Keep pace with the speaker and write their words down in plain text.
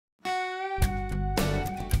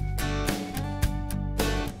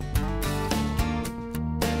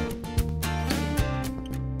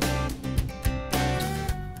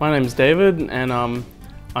My name's David, and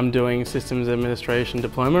I'm doing Systems Administration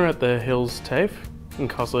Diploma at the Hills TAFE in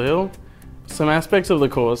Castle Hill. Some aspects of the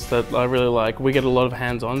course that I really like, we get a lot of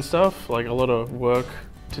hands-on stuff, like a lot of work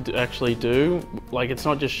to actually do. Like, it's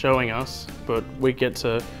not just showing us, but we get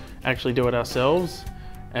to actually do it ourselves,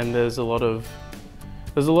 and there's a lot of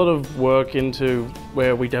work into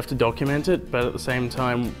where we'd have to document it, but at the same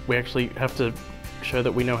time we actually have to show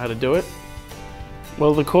that we know how to do it.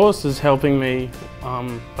 Well, the course is helping me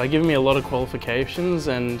by giving me a lot of qualifications,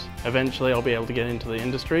 and eventually I'll be able to get into the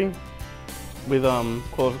industry. With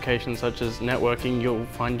qualifications such as networking, you'll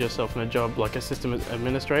find yourself in a job like a system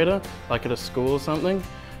administrator, like at a school or something.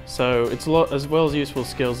 So it's a lot, as well as useful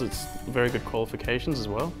skills, it's very good qualifications as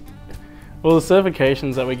well. Well, the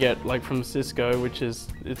certifications that we get, like from Cisco,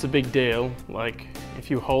 it's a big deal. Like, if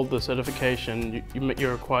you hold the certification,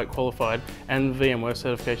 you're quite qualified. And VMware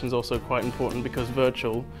certification is also quite important because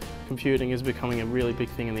virtual computing is becoming a really big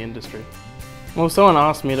thing in the industry. Well, if someone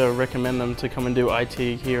asked me to recommend them to come and do IT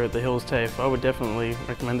here at the Hills TAFE, I would definitely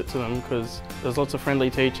recommend it to them because there's lots of friendly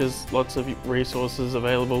teachers, lots of resources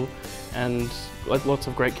available, and lots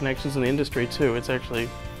of great connections in the industry too. It's actually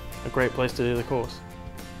a great place to do the course.